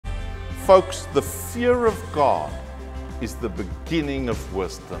Folks, the fear of God is the beginning of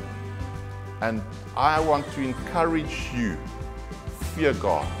wisdom. And I want to encourage you, fear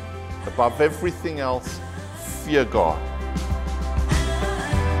God. Above everything else, fear God.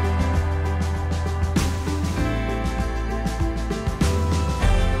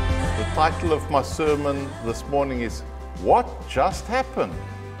 The title of my sermon this morning is, What Just Happened?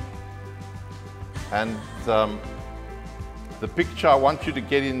 And the picture I want you to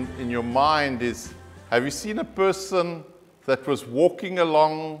get in your mind is, have you seen a person that was walking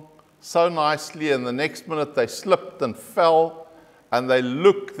along so nicely and the next minute they slipped and fell and they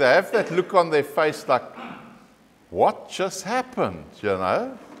have that look on their face like, what just happened, you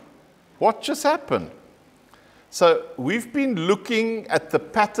know? What just happened? So we've been looking at the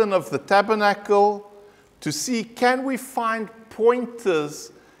pattern of the tabernacle to see, can we find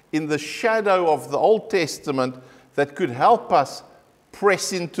pointers in the shadow of the Old Testament that could help us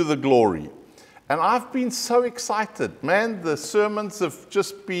press into the glory. And I've been so excited. Man, the sermons have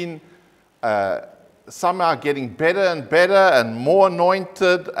just been somehow getting better and better and more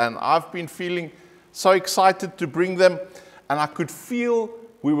anointed, and I've been feeling so excited to bring them, and I could feel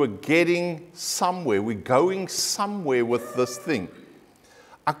we were getting somewhere. We're going somewhere with this thing.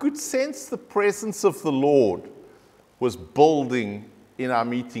 I could sense the presence of the Lord was building in our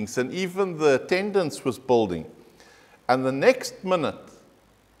meetings, and even the attendance was building. And the next minute,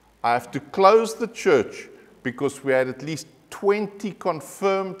 I have to close the church because we had at least 20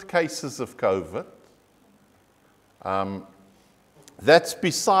 confirmed cases of COVID. That's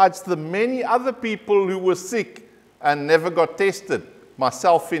besides the many other people who were sick and never got tested,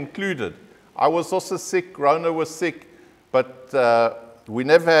 myself included. I was also sick, Rona was sick, but we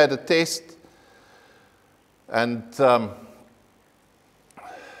never had a test. And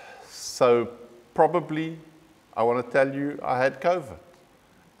so probably, I want to tell you, I had COVID.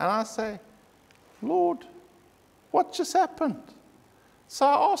 And I say, Lord, what just happened? So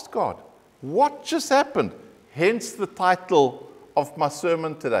I asked God, what just happened? Hence the title of my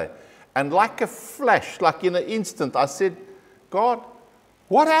sermon today. And like a flash, like in an instant, I said, God,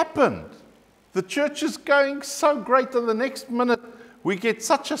 what happened? The church is going so great, and the next minute we get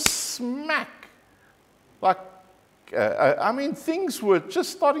such a smack. Like, I mean, things were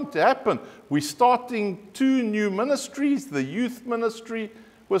just starting to happen. We're starting 2 new ministries. The youth ministry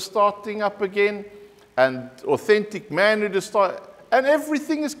was starting up again, and Authentic Manhood is starting, and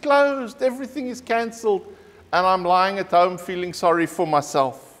everything is closed, everything is cancelled, and I'm lying at home feeling sorry for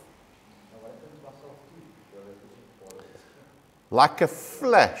myself. Like a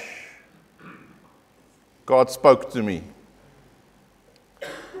flash, God spoke to me.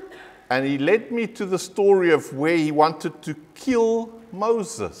 And he led me to the story of where he wanted to kill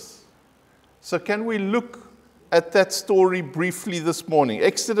Moses. So can we look at that story briefly this morning?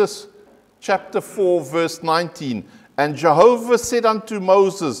 Exodus chapter 4, verse 19. And Jehovah said unto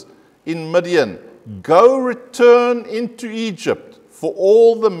Moses in Midian, Go return into Egypt, for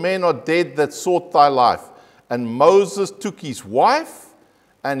all the men are dead that sought thy life. And Moses took his wife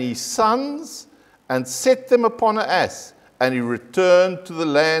and his sons and set them upon an ass, and he returned to the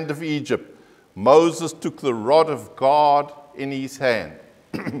land of Egypt. Moses took the rod of God in his hand.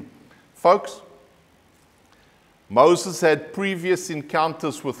 Folks, Moses had previous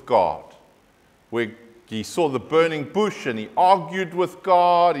encounters with God, where he saw the burning bush and he argued with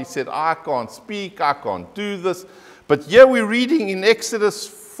God. He said, I can't speak, I can't do this. But here we're reading in Exodus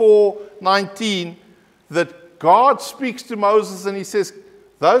 4:19 that God speaks to Moses and he says,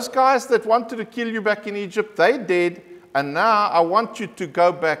 those guys that wanted to kill you back in Egypt, they're dead. And now I want you to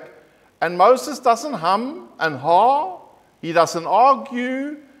go back. And Moses doesn't hum and haw. He doesn't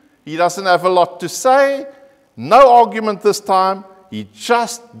argue. He doesn't have a lot to say. No argument this time. He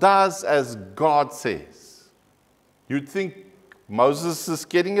just does as God says. You'd think Moses is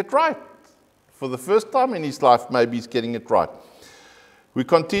getting it right. For the first time in his life, maybe he's getting it right. We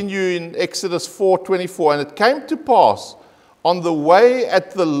continue in Exodus 4:24. And it came to pass on the way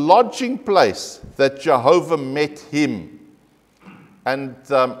at the lodging place that Jehovah met him. And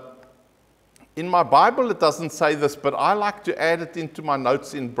in my Bible it doesn't say this, but I like to add it into my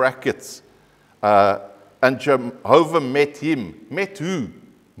notes in brackets. And Jehovah met him. Met who?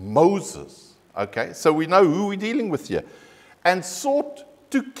 Moses. Okay, so we know who we're dealing with here. And sought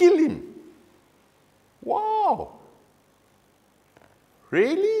to kill him. Wow.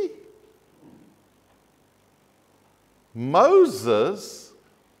 Really? Moses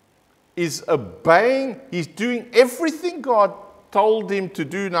is obeying, he's doing everything God told him to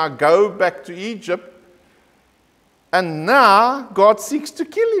do. Now go back to Egypt. And now God seeks to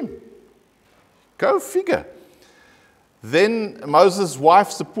kill him. Go figure. Then Moses'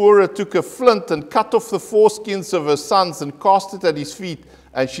 wife Zipporah took a flint and cut off the foreskins of her sons and cast it at his feet.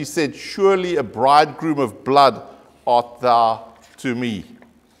 And she said, surely a bridegroom of blood art thou to me.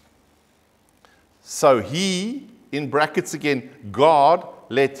 So he, in brackets again, God,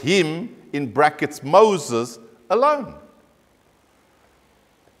 let him, in brackets Moses, alone.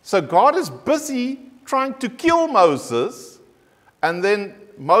 So God is busy trying to kill Moses, and then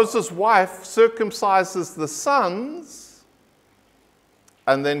Moses' wife circumcises the sons,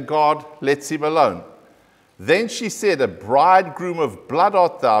 and then God lets him alone. Then she said, a bridegroom of blood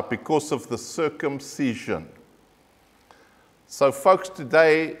art thou because of the circumcision. So folks,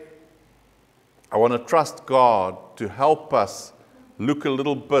 today I want to trust God to help us look a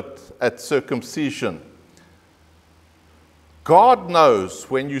little bit at circumcision. God knows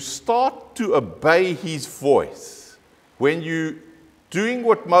when you start to obey his voice, when you doing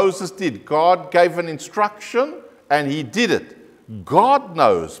what Moses did, God gave an instruction and he did it. God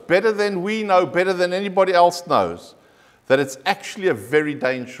knows better than we know, better than anybody else knows, that it's actually a very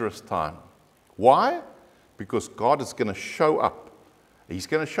dangerous time. Why? Because God is going to show up. He's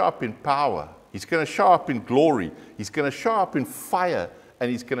going to show up in power. He's going to show up in glory. He's going to show up in fire. And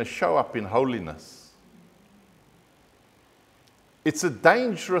he's going to show up in holiness. It's a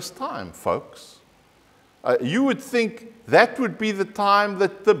dangerous time, folks. You would think that would be the time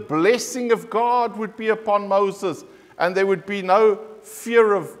that the blessing of God would be upon Moses and there would be no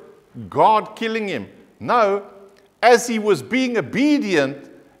fear of God killing him. No, as he was being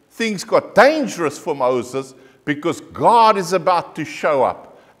obedient, things got dangerous for Moses because God is about to show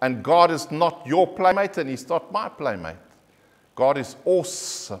up. And God is not your playmate and he's not my playmate. God is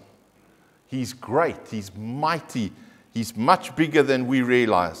awesome. He's great. He's mighty. He's much bigger than we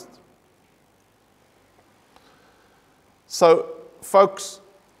realized. So, folks,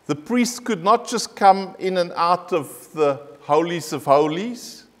 the priests could not just come in and out of the holies of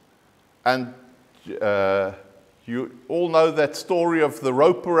holies. And you all know that story of the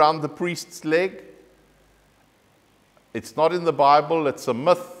rope around the priest's leg. It's not in the Bible. It's a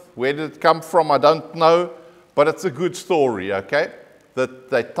myth. Where did it come from? I don't know. But it's a good story, okay? That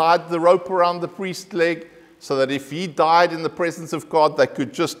they tied the rope around the priest's leg so that if he died in the presence of God, they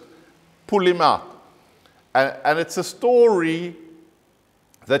could just pull him out. And it's a story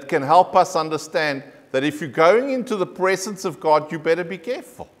that can help us understand that if you're going into the presence of God, you better be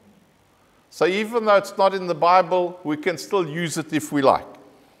careful. So even though it's not in the Bible, we can still use it if we like.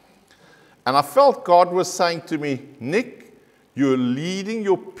 And I felt God was saying to me, Nick, you're leading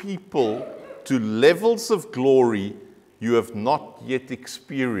your people to levels of glory you have not yet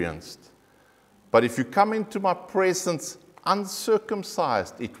experienced. But if you come into my presence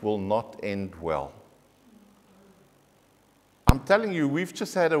uncircumcised, it will not end well. I'm telling you, we've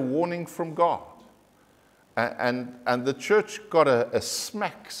just had a warning from God. And the church got a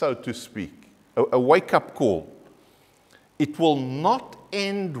smack, so to speak, a wake-up call. It will not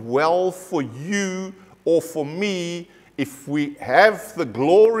end well for you or for me if we have the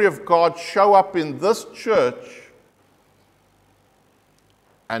glory of God show up in this church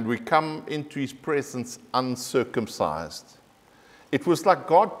and we come into his presence uncircumcised. It was like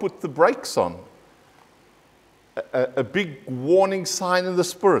God put the brakes on. A big warning sign in the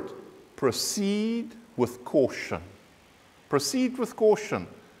Spirit. Proceed with caution. Proceed with caution,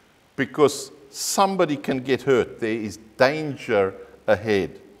 because somebody can get hurt. There is danger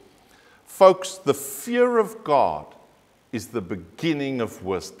ahead. Folks, the fear of God is the beginning of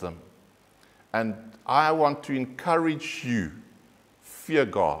wisdom. And I want to encourage you, fear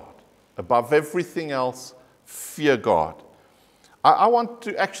God. Above everything else, fear God. I want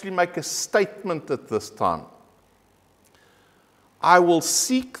to actually make a statement at this time. I will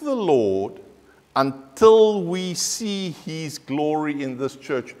seek the Lord until we see his glory in this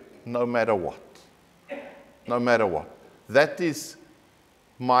church, no matter what. No matter what. That is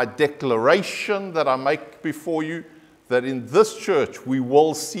my declaration that I make before you, that in this church we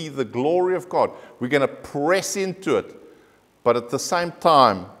will see the glory of God. We're going to press into it, but at the same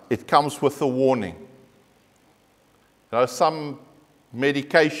time, it comes with a warning. You know, some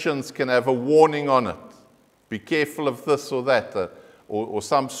medications can have a warning on it. Be careful of this or that. Or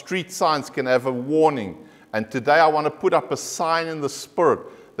some street signs can have a warning. And today I want to put up a sign in the Spirit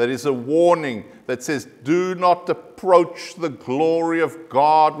that is a warning that says, do not approach the glory of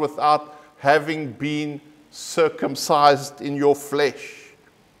God without having been circumcised in your flesh.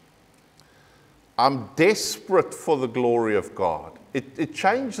 I'm desperate for the glory of God. It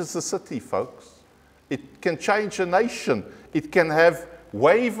changes a city, folks. It can change a nation. It can have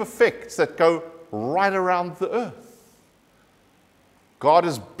wave effects that go right around the earth. God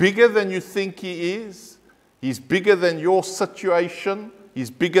is bigger than you think he is. He's bigger than your situation. He's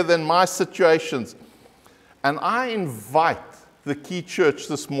bigger than my situations. And I invite the Key Church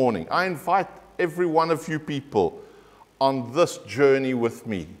this morning, I invite every one of you people on this journey with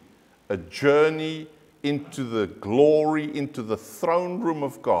me, a journey into the glory, into the throne room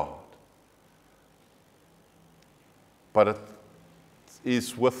of God. But it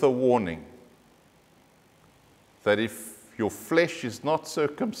is with a warning that if your flesh is not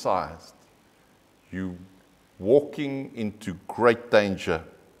circumcised, you're walking into great danger.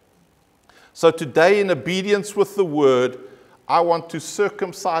 So today, in obedience with the word, I want to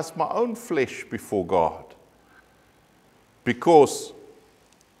circumcise my own flesh before God. Because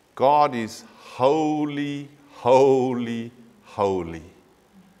God is holy, holy, holy.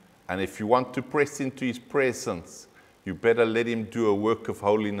 And if you want to press into his presence, you better let him do a work of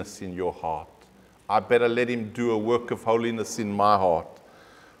holiness in your heart. I better let him do a work of holiness in my heart.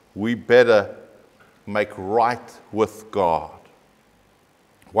 We better make right with God.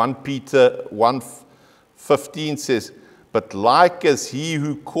 1 Peter 1:15 says, but like as he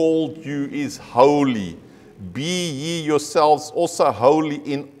who called you is holy, be ye yourselves also holy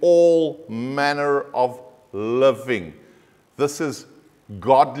in all manner of living. This is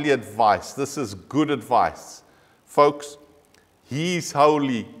godly advice. This is good advice. Folks, he's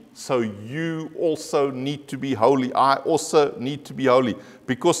holy, so you also need to be holy. I also need to be holy,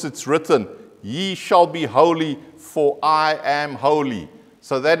 because it's written, ye shall be holy, for I am holy.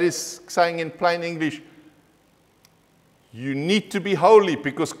 So that is saying in plain English, you need to be holy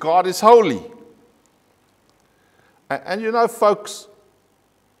because God is holy. And you know, folks,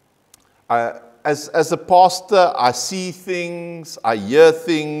 as a pastor, I see things, I hear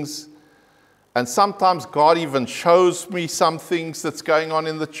things, and sometimes God even shows me some things that's going on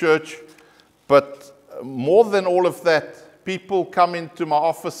in the church. But more than all of that, people come into my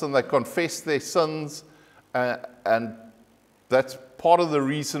office and they confess their sins, and that's part of the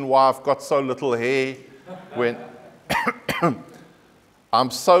reason why I've got so little hair. When I'm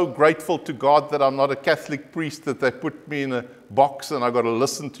so grateful to God that I'm not a Catholic priest, that they put me in a box and I've got to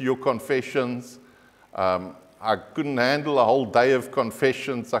listen to your confessions. I couldn't handle a whole day of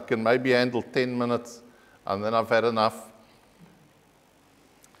confessions. I can maybe handle 10 minutes, and then I've had enough.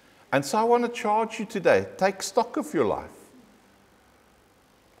 And so I want to charge you today, take stock of your life.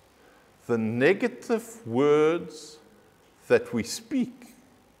 The negative words that we speak.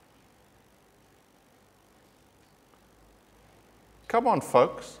 Come on,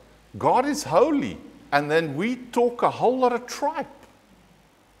 folks. God is holy, and then we talk a whole lot of tripe.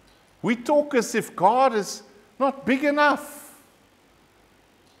 We talk as if God is not big enough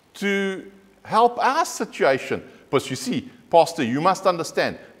to help our situation. But you see, Pastor, you must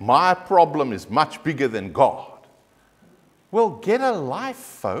understand, my problem is much bigger than God. Well, get a life,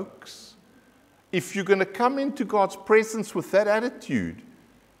 folks. If you're going to come into God's presence with that attitude,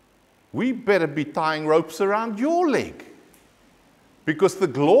 we better be tying ropes around your leg. Because the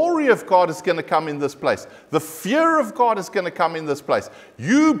glory of God is going to come in this place. The fear of God is going to come in this place.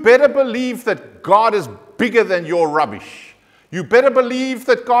 You better believe that God is bigger than your rubbish. You better believe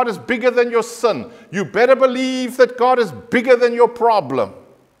that God is bigger than your sin. You better believe that God is bigger than your problem.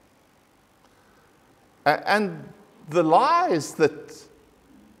 And the lies that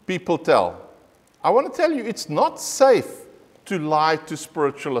people tell, I want to tell you, it's not safe to lie to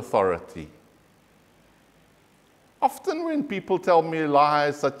spiritual authority. Often when people tell me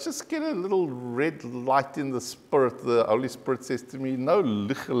lies, I just get a little red light in the spirit. The Holy Spirit says to me, no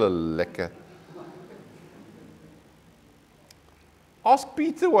lichele lekker. Ask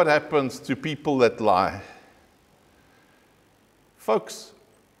Peter what happens to people that lie. Folks,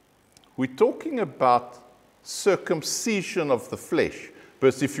 we're talking about circumcision of the flesh.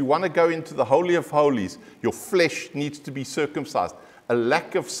 But if you want to go into the Holy of Holies, your flesh needs to be circumcised. A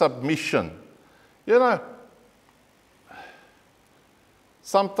lack of submission. You know,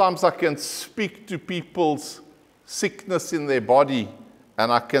 sometimes I can speak to people's sickness in their body,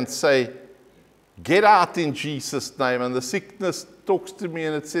 and I can say, get out in Jesus' name. And the sickness talks to me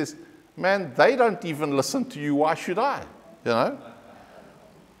and it says, man, they don't even listen to you. Why should I? You know?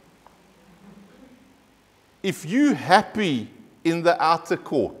 If you're happy in the outer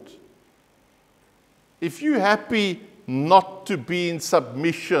court, if you're happy not to be in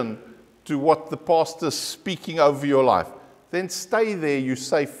submission to what the pastor's speaking over your life, then stay there, you're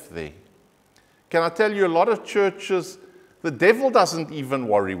safe there. Can I tell you, a lot of churches, the devil doesn't even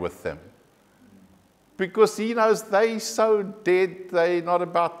worry with them. Because he knows they're so dead, they're not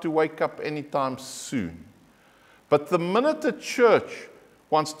about to wake up anytime soon. But the minute a church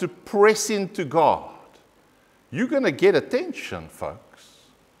wants to press into God, you're going to get attention, folks.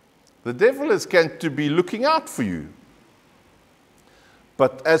 The devil is going to be looking out for you.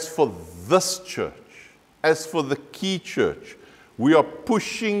 But as for this church, as for the Key Church, we are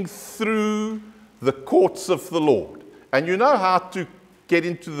pushing through the courts of the Lord. And you know how to get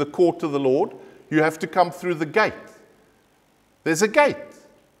into the court of the Lord? You have to come through the gate. There's a gate.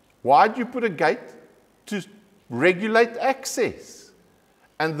 Why do you put a gate? To regulate access.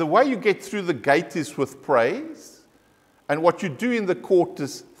 And the way you get through the gate is with praise. And what you do in the court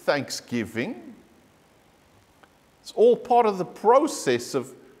is thanksgiving. It's all part of the process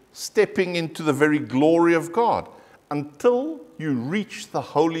of stepping into the very glory of God until you reach the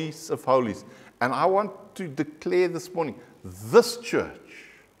holies of holies. And I want to declare this morning, this church,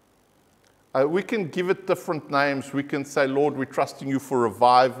 we can give it different names. We can say, Lord, we're trusting you for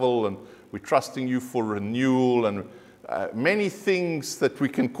revival, and we're trusting you for renewal, and many things that we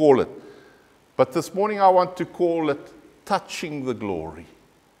can call it. But this morning I want to call it touching the glory.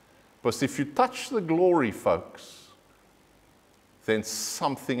 Because if you touch the glory, folks, then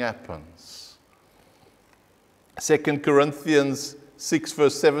something happens. 2 Corinthians 6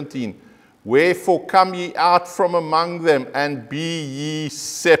 verse 17. Wherefore come ye out from among them, and be ye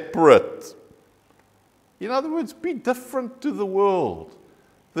separate. In other words, be different to the world.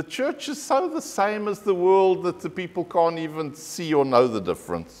 The church is so the same as the world that the people can't even see or know the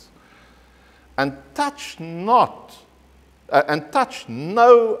difference. And touch not, and touch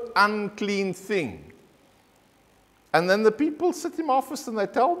no unclean thing. And then the people sit in my office and they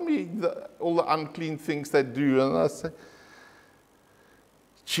tell me all the unclean things they do. And I say,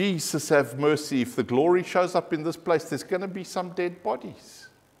 Jesus have mercy. If the glory shows up in this place, there's going to be some dead bodies.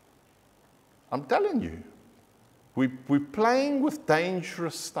 I'm telling you. We're playing with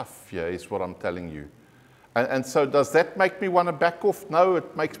dangerous stuff here, is what I'm telling you. And so does that make me want to back off? No,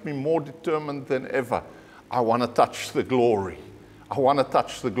 it makes me more determined than ever. I want to touch the glory. I want to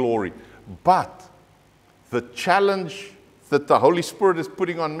touch the glory. But the challenge that the Holy Spirit is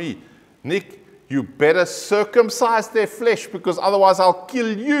putting on me, Nick, you better circumcise their flesh, because otherwise I'll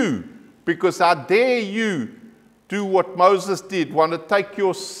kill you. Because how dare you do what Moses did, want to take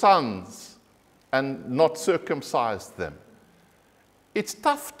your sons and not circumcise them. It's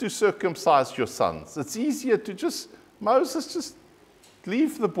tough to circumcise your sons. It's easier to Moses, just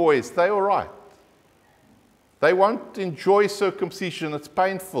leave the boys. They're all right. They won't enjoy circumcision. It's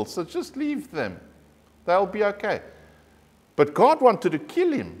painful. So just leave them. They'll be okay. But God wanted to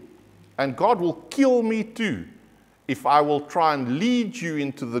kill him. And God will kill me too if I will try and lead you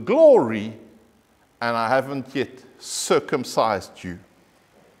into the glory and I haven't yet circumcised you.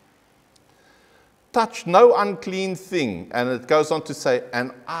 Touch no unclean thing. And it goes on to say,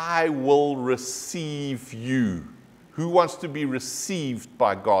 and I will receive you. Who wants to be received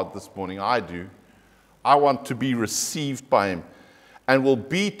by God this morning? I do. I want to be received by him. And will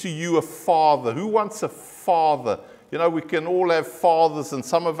be to you a father. Who wants a father? You know, we can all have fathers, and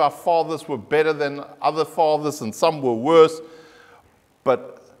some of our fathers were better than other fathers, and some were worse.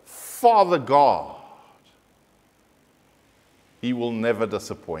 But Father God, he will never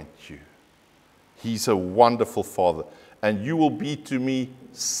disappoint you. He's a wonderful Father. And you will be to me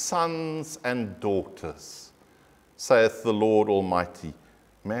sons and daughters, saith the Lord Almighty.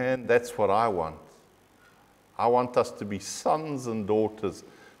 Man, that's what I want. I want us to be sons and daughters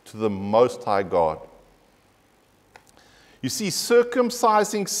to the Most High God. You see,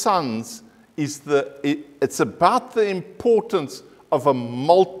 circumcising sons it's about the importance of a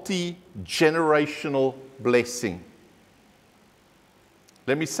multi-generational blessing.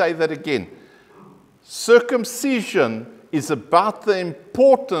 Let me say that again. Circumcision is about the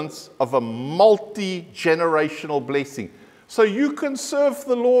importance of a multi-generational blessing. So you can serve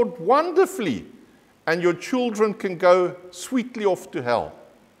the Lord wonderfully, and your children can go sweetly off to hell.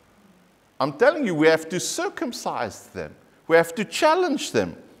 I'm telling you, we have to circumcise them. We have to challenge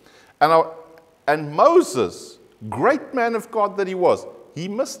them. And Moses, great man of God that he was, he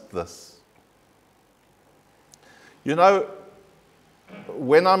missed this. You know,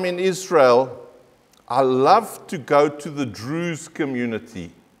 when I'm in Israel, I love to go to the Druze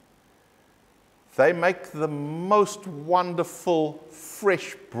community. They make the most wonderful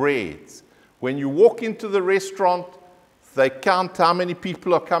fresh breads. When you walk into the restaurant, they count how many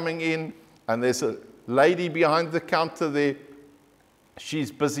people are coming in, and there's a lady behind the counter there.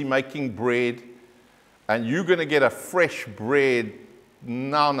 She's busy making bread, and you're going to get a fresh bread.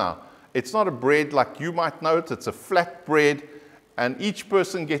 No. It's not a bread like you might know it. It's a flat bread, and each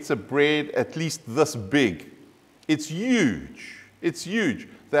person gets a bread at least this big. It's huge. It's huge.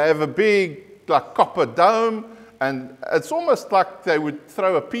 They have a big, like, copper dome, and it's almost like they would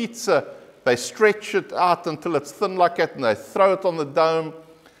throw a pizza. They stretch it out until it's thin like that, and they throw it on the dome.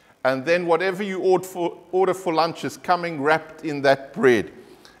 and then whatever you order for lunch is coming wrapped in that bread.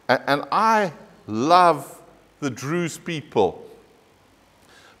 And I love the Druze people.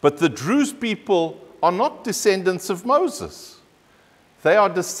 But the Druze people are not descendants of Moses. They are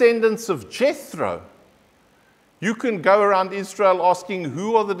descendants of Jethro. You can go around Israel asking,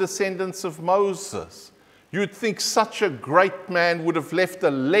 who are the descendants of Moses? You'd think such a great man would have left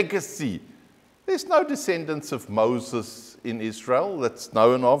a legacy. There's no descendants of Moses in Israel that's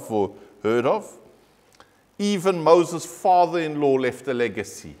known of or heard of. Even Moses' father-in-law left a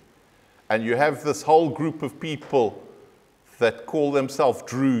legacy. And you have this whole group of people that call themselves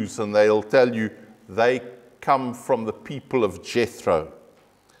Druze, and they'll tell you they come from the people of Jethro.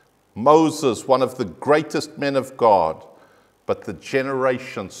 Moses, one of the greatest men of God, but the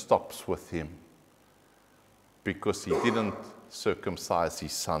generation stops with him because he didn't circumcise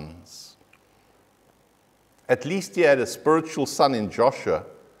his sons. At least he had a spiritual son in Joshua,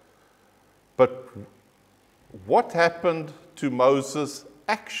 but what happened to Moses'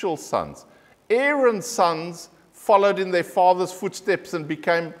 actual sons? Aaron's sons followed in their father's footsteps and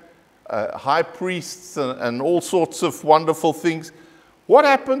became high priests and all sorts of wonderful things. What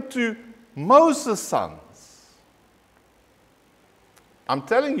happened to Moses' sons? I'm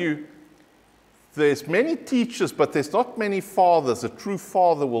telling you, there's many teachers, but there's not many fathers. A true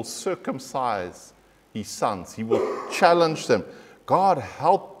father will circumcise his sons. He will challenge them. God,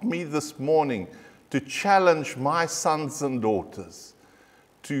 help me this morning to challenge my sons and daughters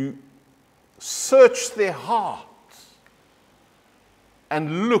to search their heart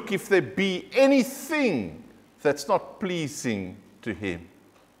and look if there be anything that's not pleasing to him.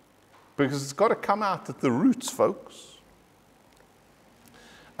 Because it's got to come out at the roots, folks.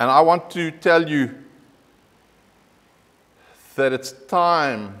 And I want to tell you that it's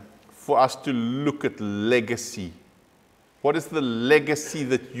time for us to look at legacy. What is the legacy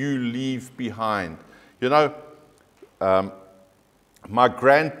that you leave behind? You know, my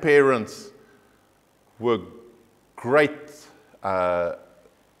grandparents were great men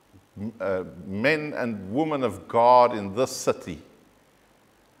and women of God in this city.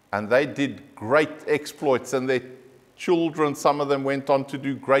 And they did great exploits, and their children, some of them went on to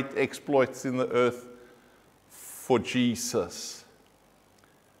do great exploits in the earth for Jesus.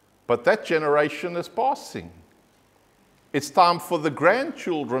 But that generation is passing. It's time for the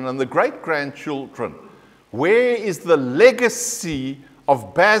grandchildren and the great-grandchildren. Where is the legacy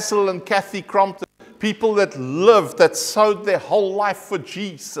of Basil and Kathy Crompton? People that lived, that sowed their whole life for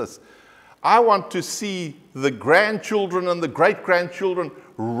Jesus. I want to see the grandchildren and the great-grandchildren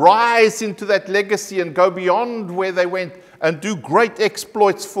rise into that legacy and go beyond where they went and do great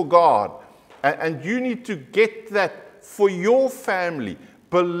exploits for God. And you need to get that for your family.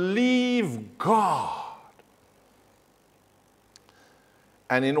 Believe God.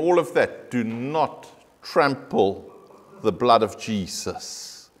 And in all of that, do not trample the blood of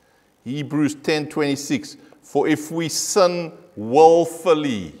Jesus. Hebrews 10:26, for if we sin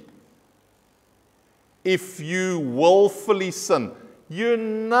willfully, if you willfully sin, you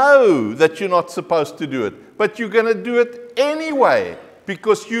know that you're not supposed to do it, but you're going to do it anyway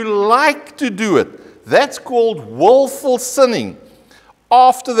because you like to do it. That's called willful sinning.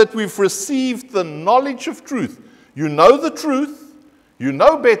 After that we've received the knowledge of truth. You know the truth, you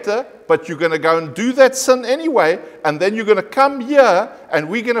know better, but you're going to go and do that sin anyway, and then you're going to come here and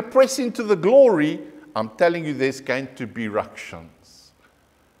we're going to press into the glory. I'm telling you, there's going to be ructions.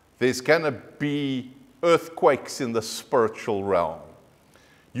 There's going to be earthquakes in the spiritual realm.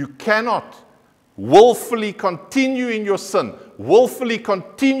 You cannot willfully continue in your sin, willfully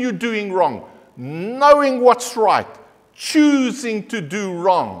continue doing wrong, knowing what's right, choosing to do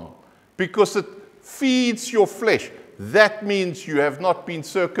wrong, because it feeds your flesh. That means you have not been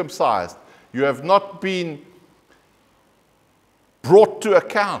circumcised. You have not been brought to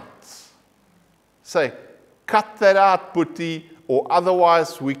account. Say, cut that out, Putti, or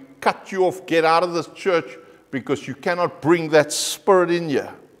otherwise we cut you off. Get out of this church because you cannot bring that spirit in you.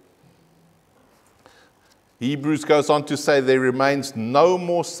 Hebrews goes on to say there remains no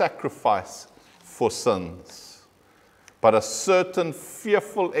more sacrifice for sins, but a certain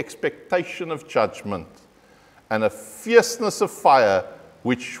fearful expectation of judgment and a fierceness of fire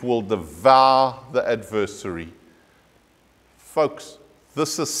which will devour the adversary. Folks,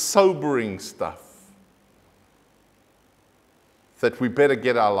 this is sobering stuff that we better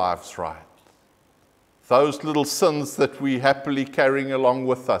get our lives right. Those little sins that we happily carrying along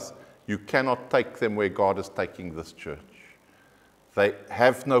with us, you cannot take them where God is taking this church. They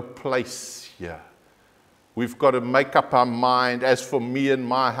have no place here. We've got to make up our mind, as for me and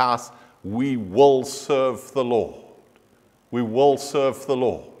my house, we will serve the Lord. We will serve the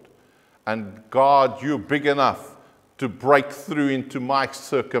Lord. and God, you're big enough to break through into my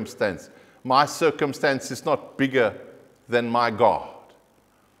circumstance. My circumstance is not bigger than my God.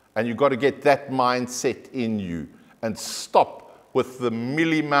 And you've got to get that mindset in you and stop with the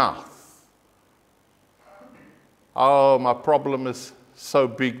mealy mouth. Oh, my problem is so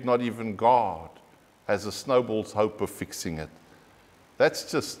big, not even God has a snowball's hope of fixing it.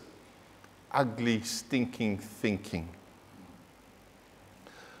 That's just ugly, stinking thinking.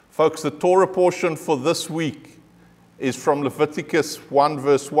 Folks, the Torah portion for this week is from Leviticus 1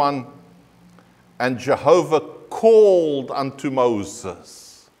 verse 1. And Jehovah called unto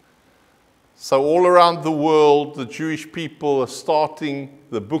Moses. So all around the world, the Jewish people are starting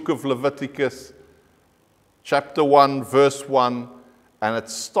the book of Leviticus, chapter 1, verse 1, and it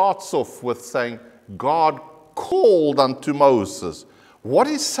starts off with saying, God called unto Moses. What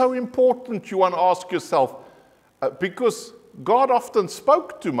is so important, you want to ask yourself? Because God often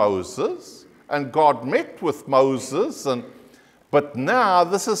spoke to Moses, and God met with Moses, but now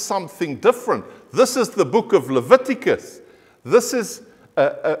this is something different. This is the book of Leviticus. This is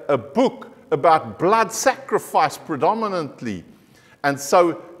a book about blood sacrifice predominantly. And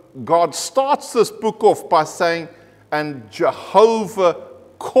so God starts this book off by saying, and Jehovah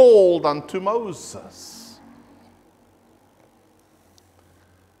called unto Moses.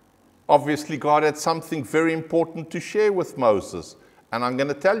 Obviously, God had something very important to share with Moses. And I'm going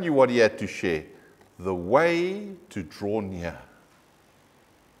to tell you what he had to share. The way to draw near.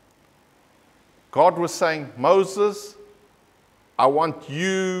 God was saying, Moses, I want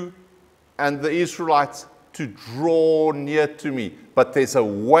you and the Israelites to draw near to me. But there's a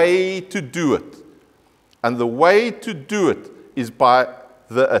way to do it. And the way to do it is by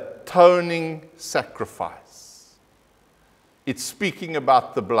the atoning sacrifice. It's speaking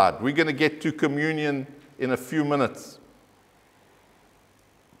about the blood. We're going to get to communion in a few minutes.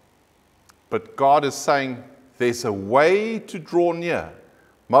 But God is saying, there's a way to draw near.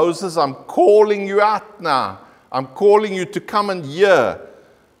 Moses, I'm calling you out now. I'm calling you to come and hear.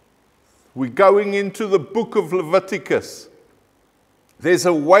 We're going into the book of Leviticus. There's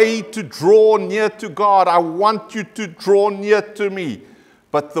a way to draw near to God. I want you to draw near to me.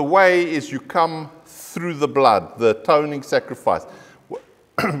 But the way is you come through the blood, the atoning sacrifice.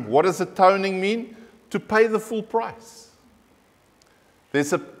 What does atoning mean? To pay the full price.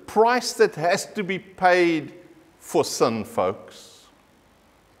 There's a price that has to be paid for sin, folks.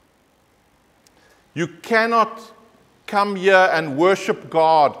 You cannot come here and worship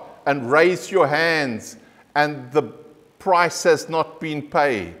God and raise your hands and the price has not been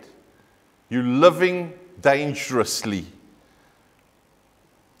paid. You're living dangerously.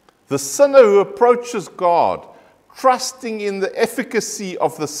 The sinner who approaches God, trusting in the efficacy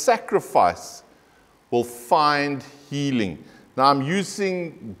of the sacrifice, will find healing. Now, I'm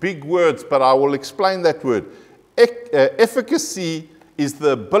using big words, but I will explain that word. Efficacy is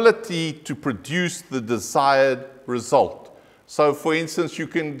the ability to produce the desired result. So, for instance, you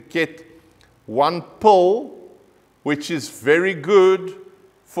can get one pill, which is very good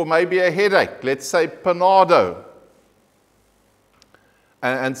for maybe a headache. Let's say Panado.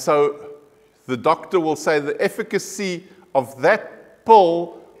 And so the doctor will say the efficacy of that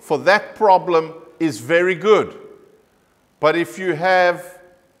pill for that problem is very good. But if you have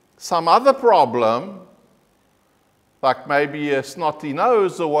some other problem, like maybe a snotty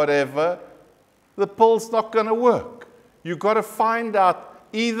nose or whatever, the pill's not going to work. You've got to find out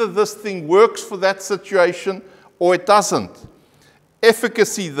either this thing works for that situation or it doesn't.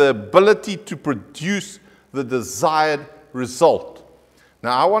 Efficacy, the ability to produce the desired result.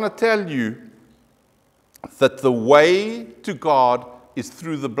 Now, I want to tell you that the way to God is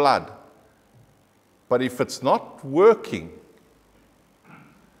through the blood. But if it's not working,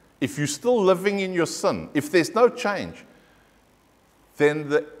 if you're still living in your sin, if there's no change, then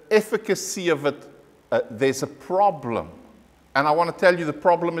the efficacy of it, there's a problem. And I want to tell you the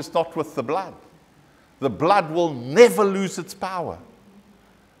problem is not with the blood. The blood will never lose its power.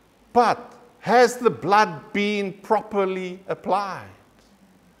 But has the blood been properly applied?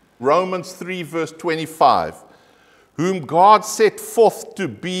 Romans 3 verse 25, whom God set forth to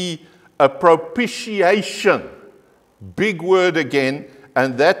be a propitiation. Big word again,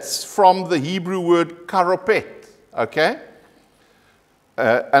 and that's from the Hebrew word karopet, okay?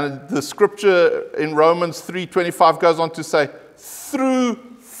 And the scripture in Romans 3:25 goes on to say, through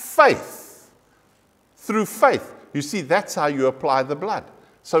faith. Through faith. You see, that's how you apply the blood.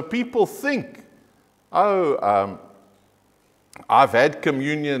 So people think, oh, I've had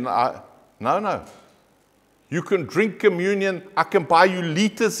communion. No. You can drink communion. I can buy you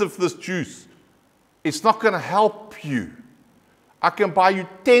liters of this juice. It's not going to help you. I can buy you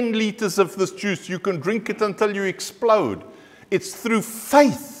 10 liters of this juice. You can drink it until you explode. It's through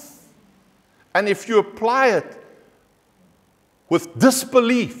faith. And if you apply it with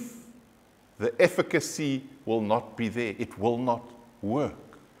disbelief, the efficacy will not be there. It will not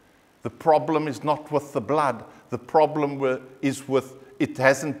work. The problem is not with the blood. The problem is with it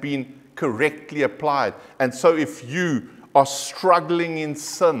hasn't been correctly applied. And so if you are struggling in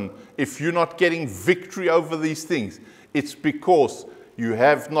sin, if you're not getting victory over these things, it's because you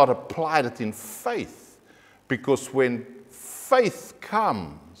have not applied it in faith. Because when faith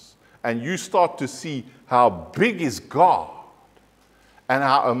comes and you start to see how big is God and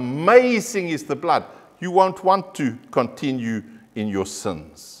how amazing is the blood, you won't want to continue in your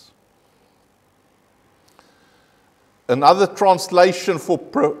sins. Another translation for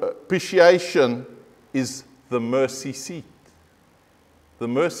propitiation is the mercy seat. The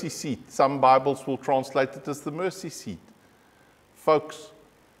mercy seat. Some Bibles will translate it as the mercy seat. Folks,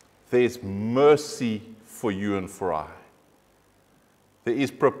 there's mercy for you and for I. There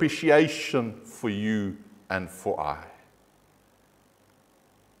is propitiation for you and for I.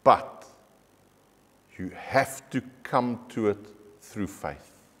 But you have to come to it through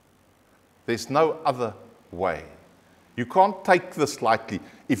faith. There's no other way. You can't take this lightly.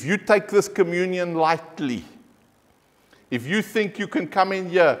 If you take this communion lightly, if you think you can come in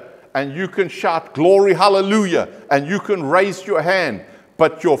here and you can shout glory, hallelujah, and you can raise your hand,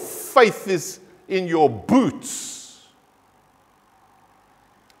 but your faith is in your boots,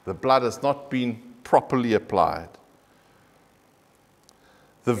 the blood has not been properly applied.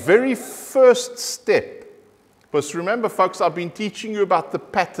 The very first step, because remember, folks, I've been teaching you about the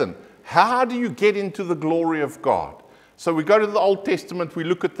pattern. How do you get into the glory of God? So we go to the Old Testament, we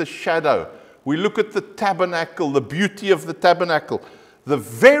look at the shadow, we look at the tabernacle, the beauty of the tabernacle. The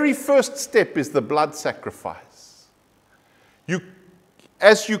very first step is the blood sacrifice.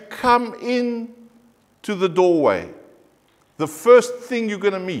 As you come in to the doorway, the first thing you're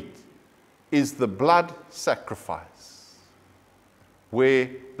going to meet is the blood sacrifice, where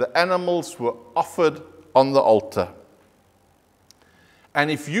the animals were offered on the altar. And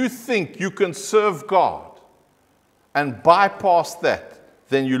if you think you can serve God and bypass that,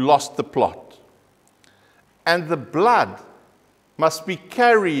 then you lost the plot. And the blood must be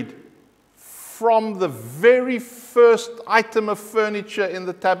carried from the very first item of furniture in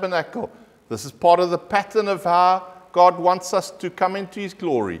the tabernacle. This is part of the pattern of how God wants us to come into His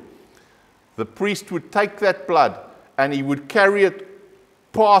glory. The priest would take that blood and he would carry it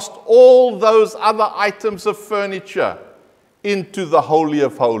past all those other items of furniture into the Holy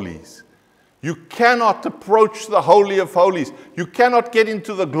of Holies. You cannot approach the Holy of Holies. You cannot get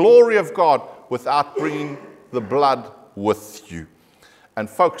into the glory of God without bringing the blood with you. And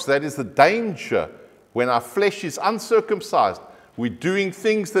folks, that is the danger when our flesh is uncircumcised. We're doing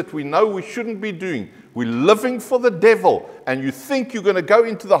things that we know we shouldn't be doing. We're living for the devil, and you think you're going to go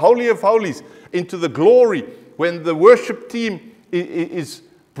into the Holy of Holies, into the glory, when the worship team is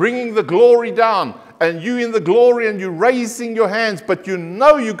bringing the glory down, and you in the glory, and you're raising your hands, but you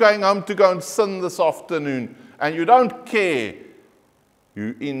know you're going home to go and sin this afternoon, and you don't care.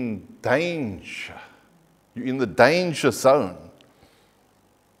 You're in danger. You're in the danger zone.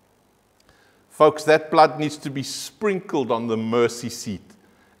 Folks, that blood needs to be sprinkled on the mercy seat.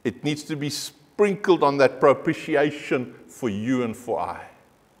 It needs to be sprinkled on that propitiation for you and for I.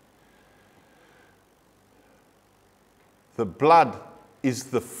 The blood is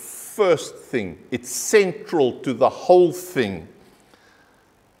the first thing. It's central to the whole thing.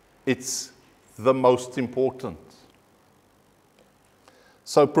 It's the most important.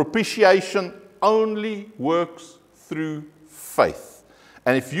 So propitiation only works through faith.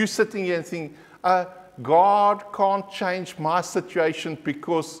 And if you're sitting here and thinking, God can't change my situation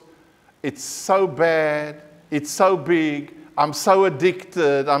because it's so bad, it's so big, I'm so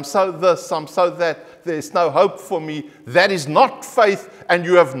addicted, I'm so this, I'm so that, there's no hope for me. That is not faith, and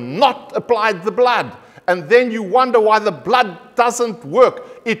you have not applied the blood. And then you wonder why the blood doesn't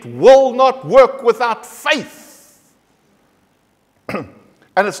work. It will not work without faith.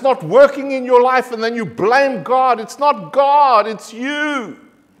 And it's not working in your life, and then you blame God. It's not God, it's you.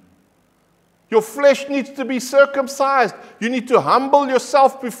 Your flesh needs to be circumcised. You need to humble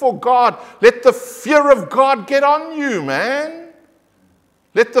yourself before God. Let the fear of God get on you, man.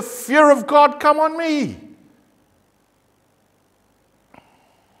 Let the fear of God come on me.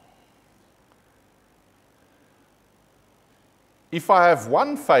 If I have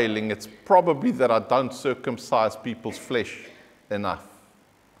one failing, it's probably that I don't circumcise people's flesh enough.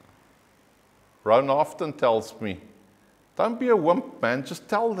 Rona often tells me, don't be a wimp, man, just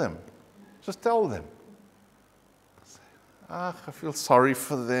tell them. Just tell them. I feel sorry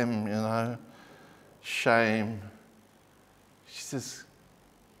for them, you know. Shame. She says,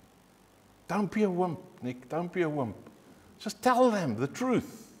 don't be a wimp, Nick, don't be a wimp. Just tell them the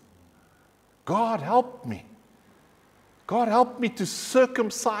truth. God help me. God help me to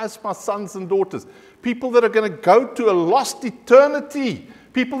circumcise my sons and daughters. People that are going to go to a lost eternity.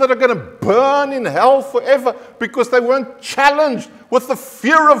 People that are going to burn in hell forever because they weren't challenged with the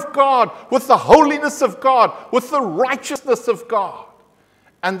fear of God, with the holiness of God, with the righteousness of God.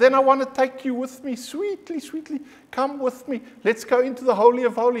 And then I want to take you with me, sweetly, sweetly. Come with me. Let's go into the Holy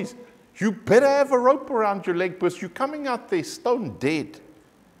of Holies. You better have a rope around your leg because you're coming out there stone dead.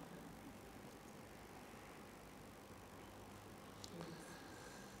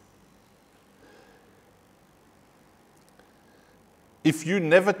 If you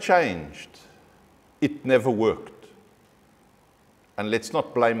never changed, it never worked. And let's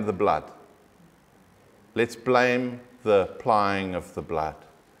not blame the blood. Let's blame the applying of the blood,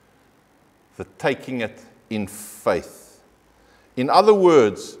 the taking it in faith. In other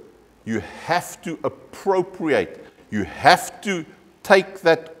words, you have to appropriate. You have to take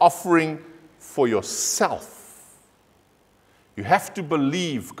that offering for yourself. You have to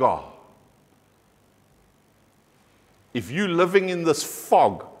believe God. If you're living in this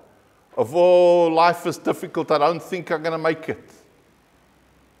fog of, oh, life is difficult, I don't think I'm going to make it.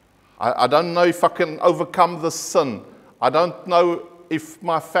 I don't know if I can overcome this sin. I don't know if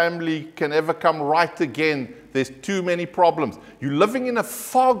my family can ever come right again. There's too many problems. You're living in a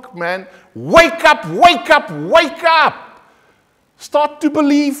fog, man. Wake up, wake up, wake up. Start to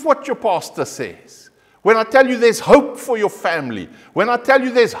believe what your pastor says. When I tell you there's hope for your family, when I tell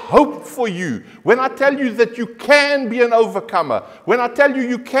you there's hope for you, when I tell you that you can be an overcomer, when I tell you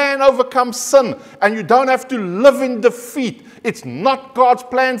you can overcome sin and you don't have to live in defeat, it's not God's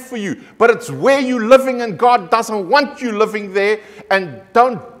plan for you, but it's where you're living and God doesn't want you living there, and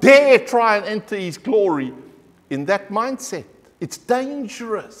don't dare try and enter His glory in that mindset. It's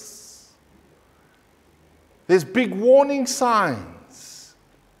dangerous. There's big warning signs.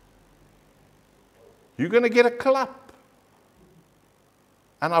 You're going to get a clap.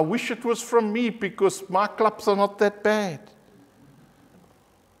 And I wish it was from me because my claps are not that bad.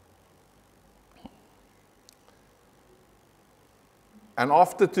 And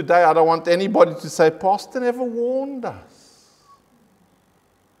after today, I don't want anybody to say, Pastor never warned us.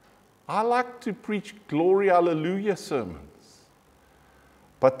 I like to preach glory, hallelujah sermons.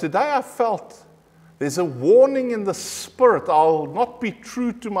 But today I felt there's a warning in the spirit. I'll not be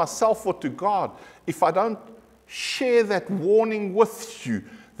true to myself or to God if I don't share that warning with you,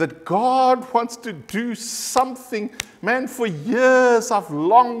 that God wants to do something. Man, for years I've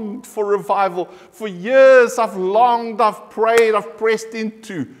longed for revival. For years I've longed, I've prayed, I've pressed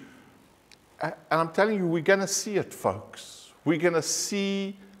into. And I'm telling you, we're going to see it, folks. We're going to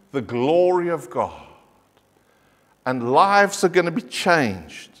see the glory of God. And lives are going to be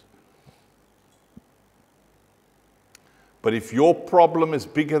changed. But if your problem is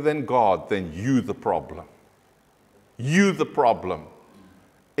bigger than God, then you the problem. You the problem.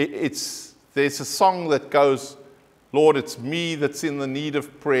 There's a song that goes, Lord, it's me that's in the need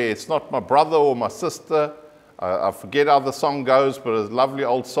of prayer. It's not my brother or my sister. I forget how the song goes, but it's a lovely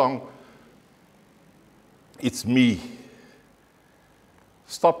old song. It's me.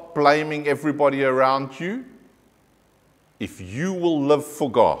 Stop blaming everybody around you. If you will live for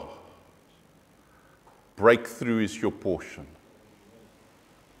God, breakthrough is your portion.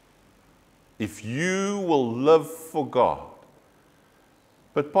 If you will live for God.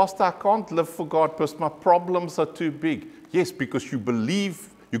 But Pastor, I can't live for God because my problems are too big. Yes, because you believe,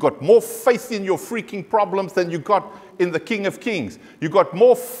 you got more faith in your freaking problems than you got in the King of Kings. You got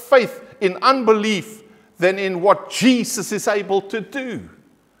more faith in unbelief than in what Jesus is able to do.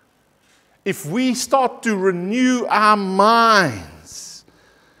 If we start to renew our minds,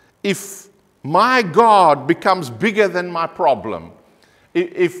 if my God becomes bigger than my problem,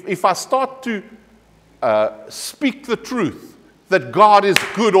 if I start to speak the truth, that God is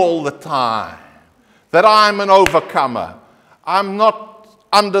good all the time, that I'm an overcomer, I'm not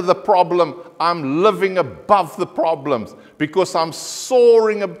under the problem, I'm living above the problems because I'm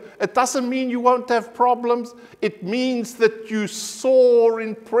soaring. It doesn't mean you won't have problems. It means that you soar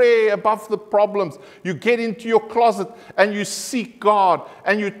in prayer above the problems. You get into your closet and you seek God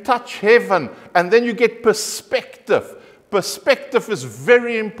and you touch heaven, and then you get perspective. Perspective is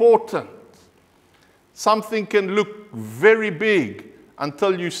very important. Something can look very big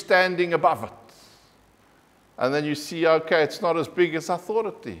until you're standing above it. And then you see, okay, it's not as big as I thought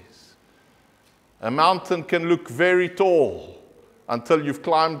it is. A mountain can look very tall until you've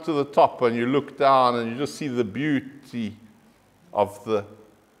climbed to the top and you look down and you just see the beauty of the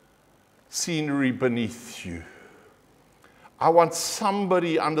scenery beneath you. I want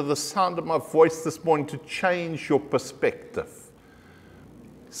somebody under the sound of my voice this morning to change your perspective.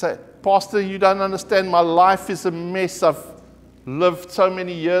 Say, Pastor, you don't understand. My life is a mess. I've lived so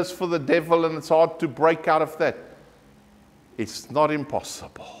many years for the devil and it's hard to break out of that. It's not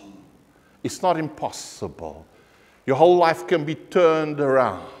impossible. It's not impossible. Your whole life can be turned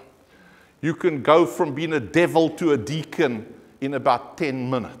around. You can go from being a devil to a deacon in about 10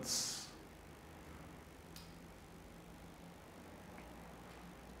 minutes.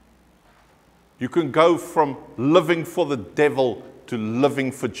 You can go from living for the devil to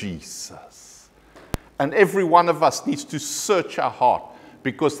living for Jesus. And every one of us needs to search our heart,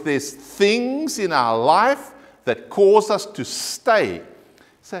 because there's things in our life that cause us to stay.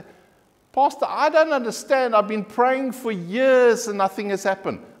 Say, Pastor, I don't understand. I've been praying for years and nothing has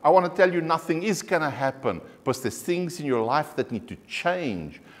happened. I want to tell you, nothing is going to happen, because there's things in your life that need to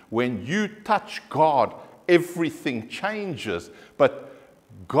change. When you touch God, everything changes. But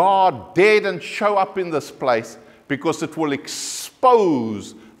God daren't show up in this place because it will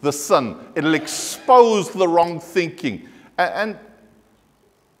expose the sin. It'll expose the wrong thinking. And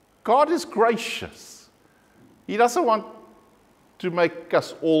God is gracious. He doesn't want to make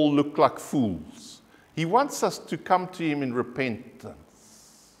us all look like fools. He wants us to come to Him in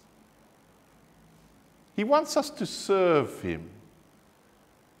repentance. He wants us to serve Him.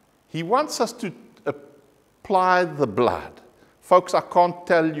 He wants us to apply the blood. Folks, I can't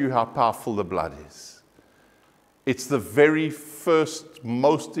tell you how powerful the blood is. It's the very first,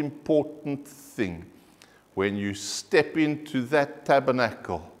 most important thing. When you step into that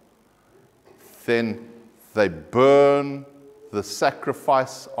tabernacle, then they burn the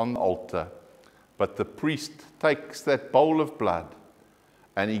sacrifice on the altar. But the priest takes that bowl of blood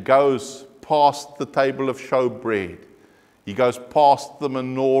and he goes past the table of showbread. He goes past the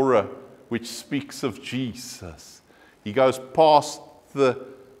menorah, which speaks of Jesus. He goes past the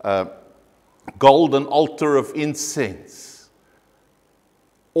golden altar of incense.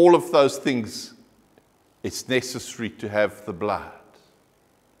 All of those things, it's necessary to have the blood.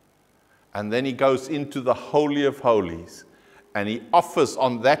 And then he goes into the Holy of Holies, and he offers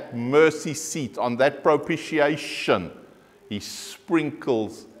on that mercy seat, on that propitiation, he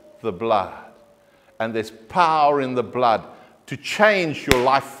sprinkles the blood. And there's power in the blood to change your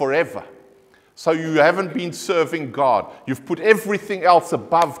life forever. So you haven't been serving God. You've put everything else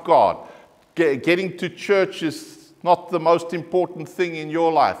above God. Getting to church is not the most important thing in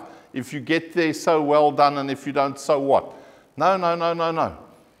your life. If you get there, so well done, and if you don't, so what? No, no, no, no, no.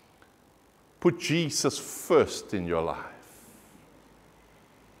 Put Jesus first in your life.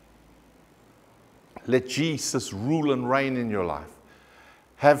 Let Jesus rule and reign in your life.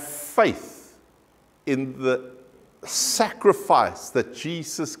 Have faith in the sacrifice that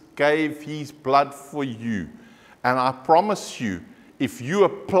Jesus gave His blood for you. And I promise you, if you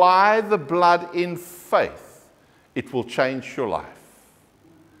apply the blood in faith, it will change your life.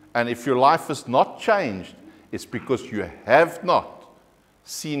 And if your life is not changed, it's because you have not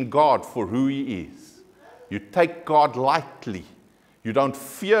seen God for who He is. You take God lightly. You don't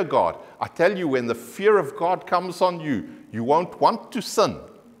fear God. I tell you, when the fear of God comes on you, you won't want to sin.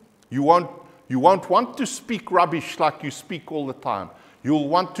 You won't want to speak rubbish like you speak all the time. You'll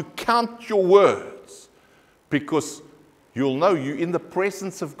want to count your words, because you'll know you're in the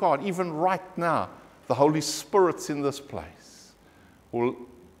presence of God. Even right now, the Holy Spirit's in this place. Well,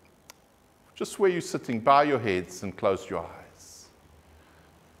 just where you're sitting, bow your heads and close your eyes.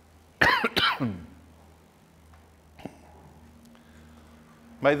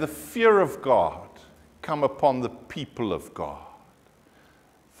 May the fear of God come upon the people of God,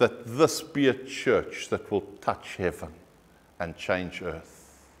 that this be a church that will touch heaven and change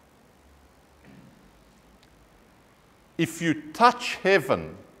earth. If you touch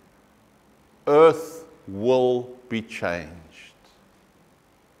heaven, earth will be changed.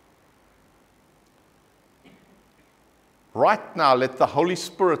 Right now, let the Holy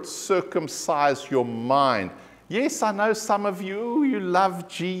Spirit circumcise your mind. Yes, I know some of you, you love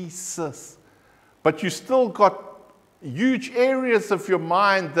Jesus, but you still got huge areas of your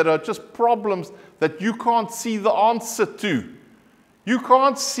mind that are just problems that you can't see the answer to. You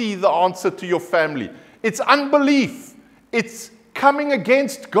can't see the answer to your family. It's unbelief. It's coming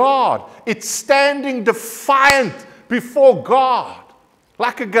against God. It's standing defiant before God.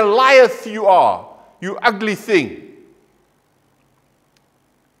 Like a Goliath you are, you ugly thing.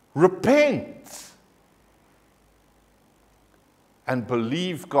 Repent and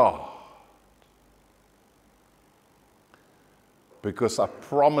believe God. Because I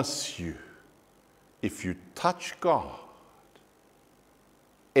promise you, if you touch God,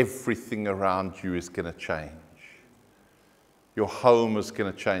 everything around you is going to change. Your home is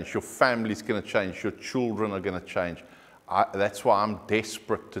going to change. Your family is going to change. Your children are going to change. That's why I'm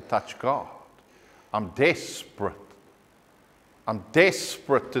desperate to touch God. I'm desperate. I'm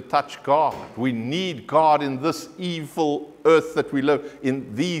desperate to touch God. We need God in this evil earth that we live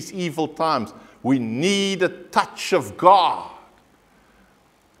in, these evil times. We need a touch of God.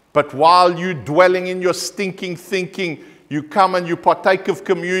 But while you're dwelling in your stinking thinking, you come and you partake of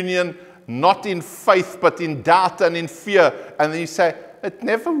communion, not in faith, but in doubt and in fear. And then you say, it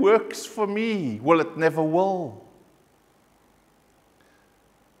never works for me. Well, it never will.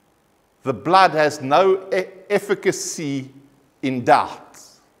 The blood has no efficacy in doubt.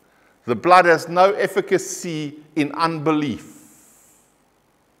 The blood has no efficacy in unbelief.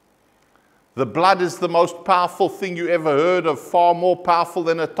 The blood is the most powerful thing you ever heard of, far more powerful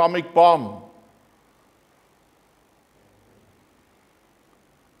than an atomic bomb.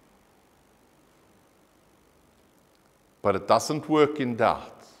 But it doesn't work in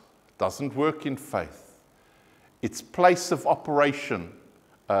doubt. It doesn't work in faith. Its place of operation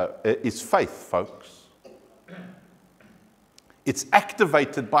is faith, folks. It's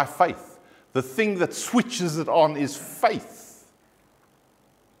activated by faith. The thing that switches it on is faith.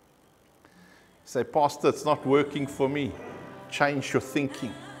 You say, Pastor, it's not working for me. Change your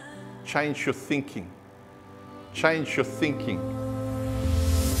thinking. Change your thinking. Change your thinking.